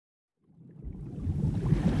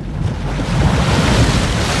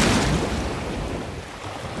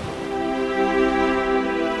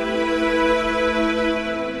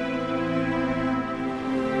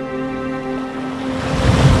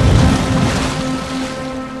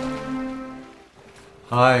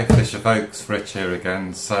Hi Fisher folks, Rich here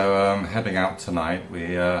again. So heading out tonight.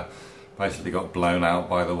 We basically got blown out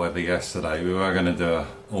by the weather yesterday. We were going to do an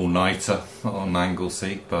all-nighter on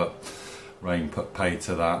Anglesey, but rain put paid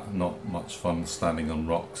to that. Not much fun standing on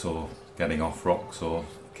rocks or getting off rocks or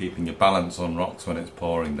keeping your balance on rocks when it's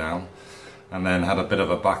pouring down. And then had a bit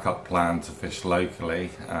of a backup plan to fish locally,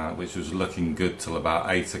 which was looking good till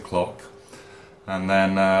about 8 o'clock. And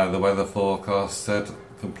then the weather forecast said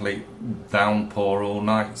complete downpour all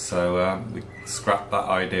night, so we scrapped that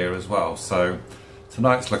idea as well. So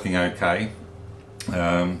tonight's looking okay,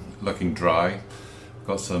 looking dry.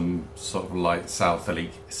 Got some sort of light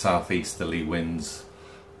southeasterly winds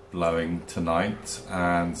blowing tonight,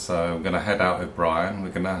 and so I'm going to head out with Brian. We're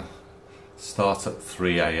going to start at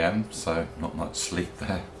 3 AM, so not much sleep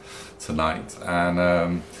there tonight,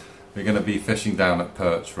 and we're going to be fishing down at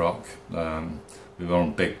Perch Rock. We were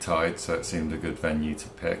on big tide, so it seemed a good venue to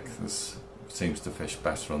pick. This seems to fish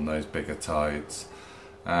better on those bigger tides.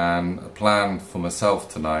 And a plan for myself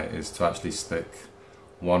tonight is to actually stick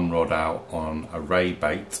one rod out on a ray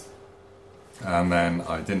bait. And then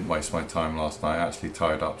I didn't waste my time last night. I actually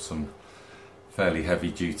tied up some fairly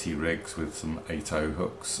heavy duty rigs with some 8/0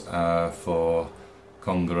 hooks for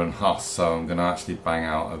conger and huss. So I'm going to actually bang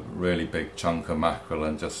out a really big chunk of mackerel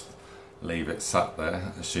and just leave it sat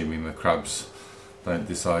there, assuming the crabs don't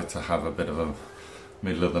decide to have a bit of a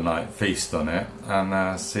middle of the night feast on it,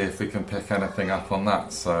 and see if we can pick anything up on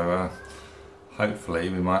that. So hopefully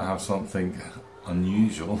we might have something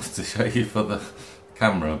unusual to show you for the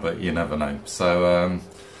camera, but you never know. So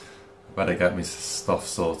better get me stuff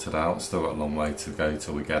sorted out. Still got a long way to go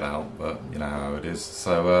till we get out, but you know how it is.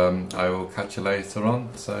 So I will catch you later on,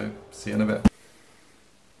 so see you in a bit.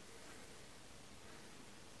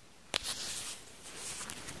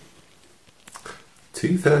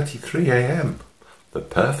 2:33 AM, the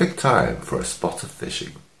perfect time for a spot of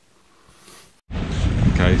fishing.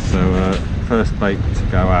 Okay, so first bait to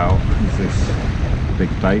go out is this big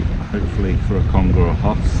bait, hopefully for a conger or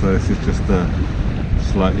huss. So this is just a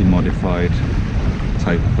slightly modified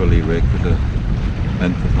tape pulley rig with a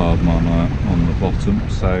length of hard marmite on the bottom.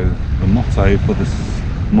 So the motto for this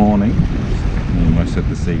morning, almost said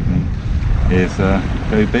this evening, is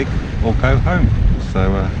go big or go home.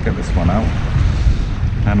 So get this one out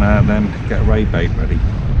and then get a ray bait ready.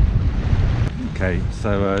 Okay,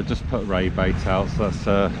 so just put ray bait out. So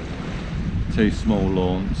that's 2 small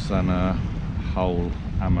launts and a whole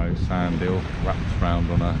ammo sand eel wrapped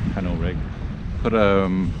around on a pennel rig. Put a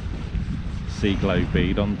sea glow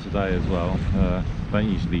bead on today as well. Don't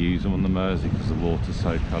usually use them on the Mersey because the water's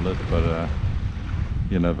so coloured, but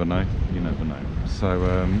you never know, you never know.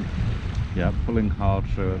 So yeah, pulling hard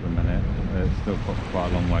through at the minute. It's still got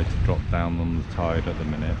quite a long way to drop down on the tide at the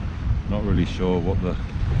minute. Not really sure what the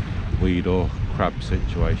weed or crab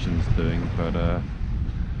situation's doing, but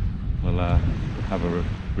we'll have a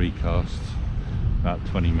recast about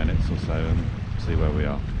 20 minutes or so and see where we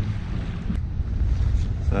are.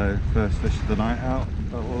 So first fish of the night out,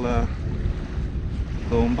 that will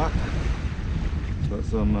thornback. So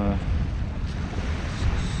that's on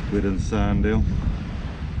squid and sand eel.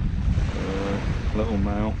 Little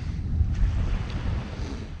male.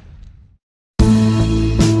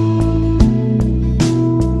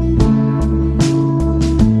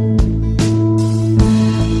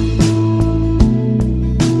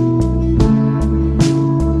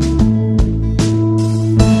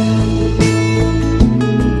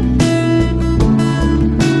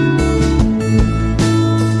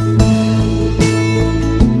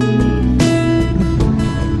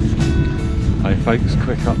 Folks,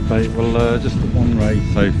 quick update. Well, just the one ray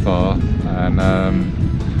so far, and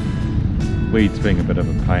weeds being a bit of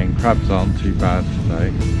a pain. Crabs aren't too bad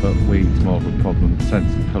today, but weeds more of a problem.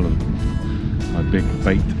 Tends to pull my big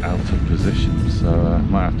bait out of position, so I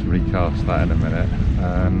might have to recast that in a minute.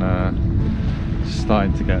 And it's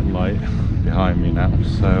starting to get light behind me now,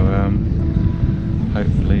 so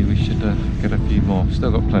hopefully we should get a few more.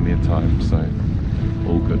 Still got plenty of time, so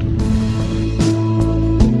all good.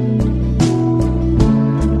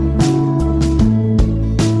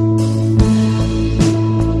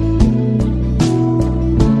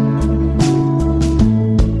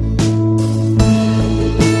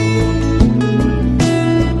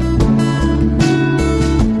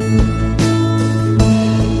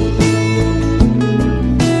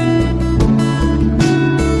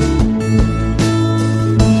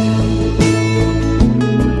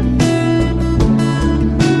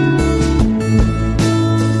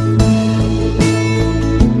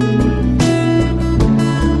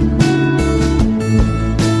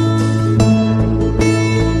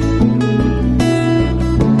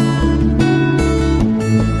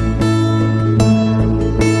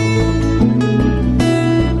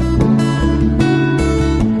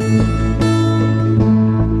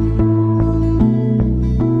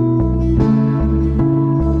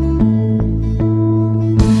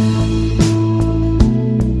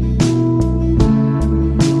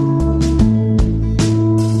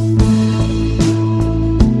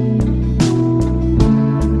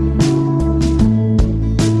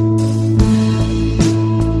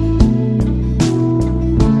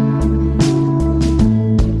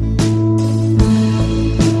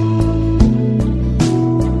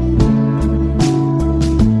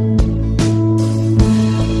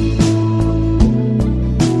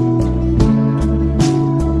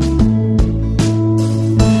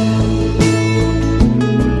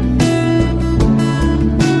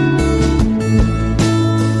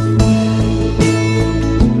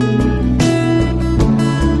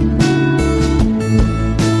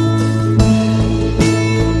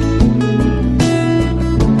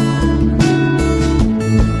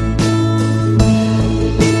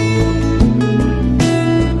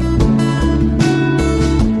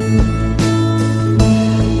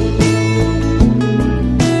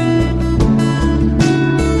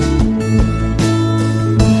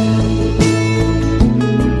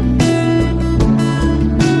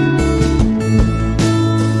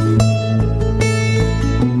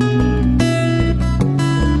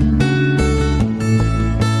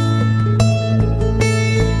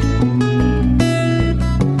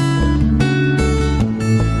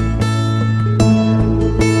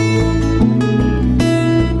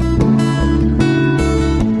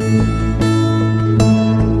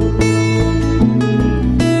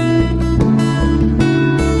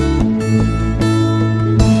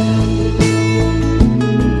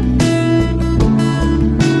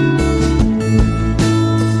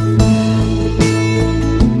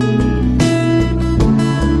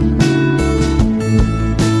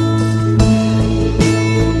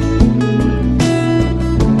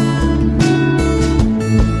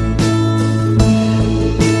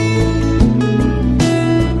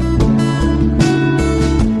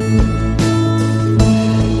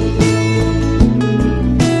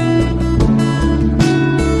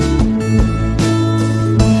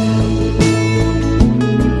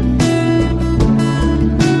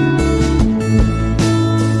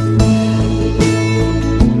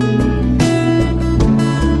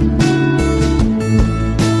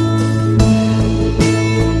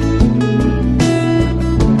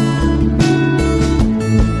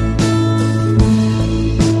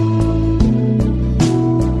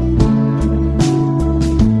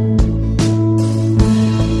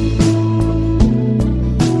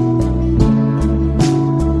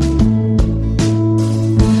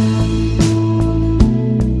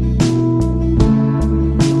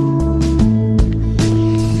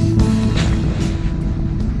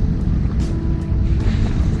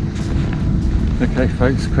 Okay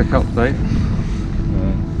folks, quick update.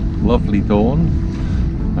 Lovely dawn,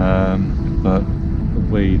 but the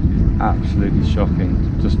weed is absolutely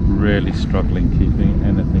shocking. Just really struggling keeping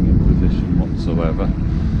anything in position whatsoever.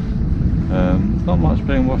 There's not much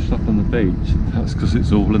being washed up on the beach. That's because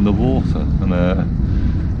it's all in the water, and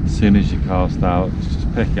as soon as you cast out, it's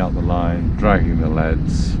just picking up the line, dragging the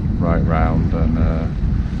leads right round, and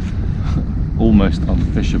almost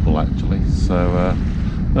unfishable actually. So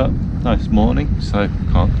but nice morning, so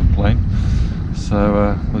can't complain.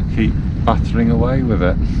 So we'll keep battering away with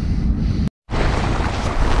it.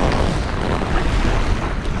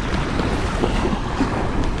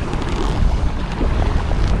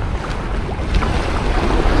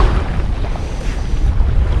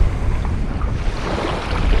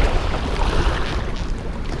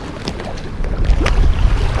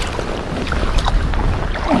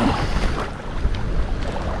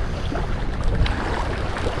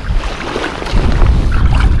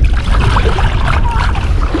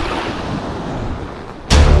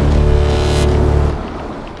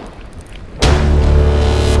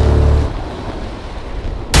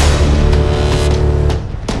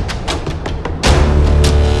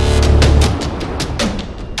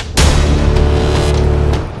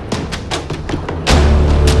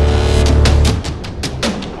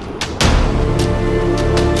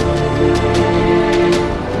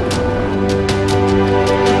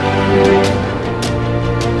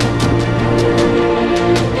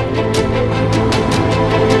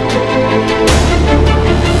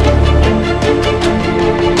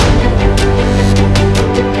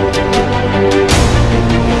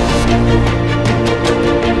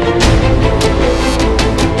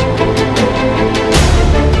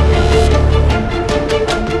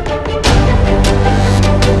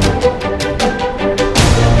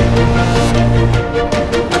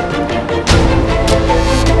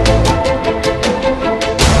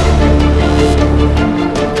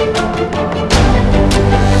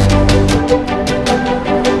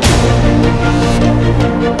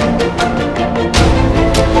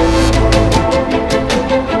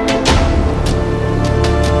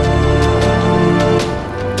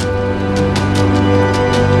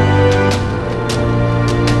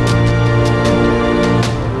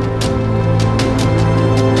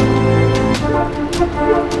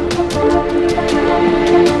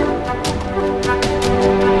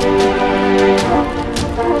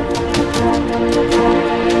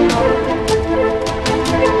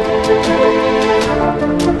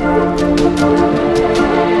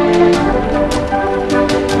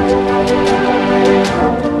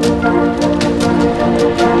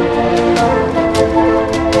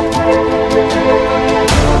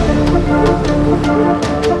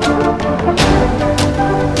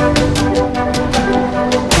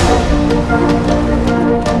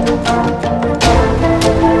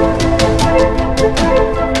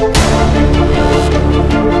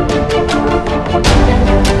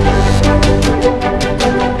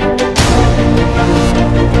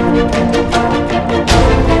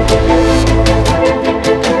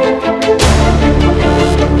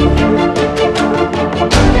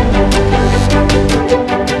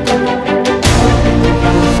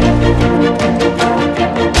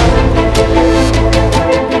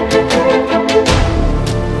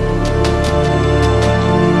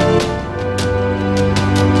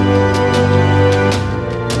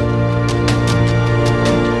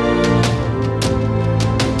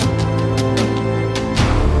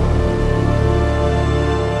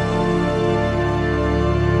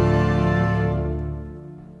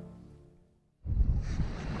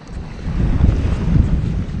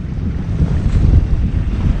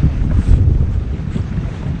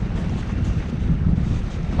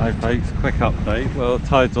 Hi folks, quick update. Well,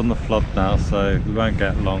 tide's on the flood now, so we won't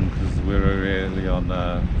get long because we're really on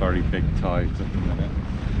very big tides at the minute.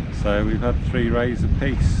 So we've had 3 rays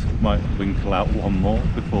apiece. Might winkle out one more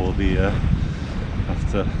before the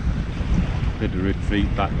have to bid a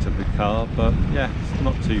retreat back to the car, but yeah, it's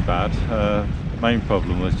not too bad. Main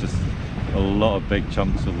problem was just a lot of big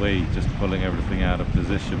chunks of weed just pulling everything out of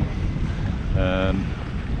position.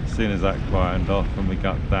 As soon as that quietened off and we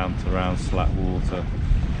got down to around slack water,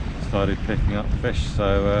 started picking up fish.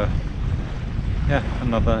 So yeah,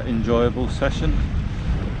 another enjoyable session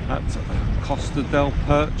at Costa del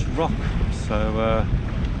Perch Rock. So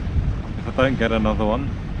if I don't get another one,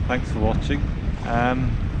 thanks for watching, and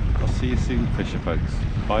I'll see you soon, fisher folks.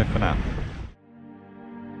 Bye for now.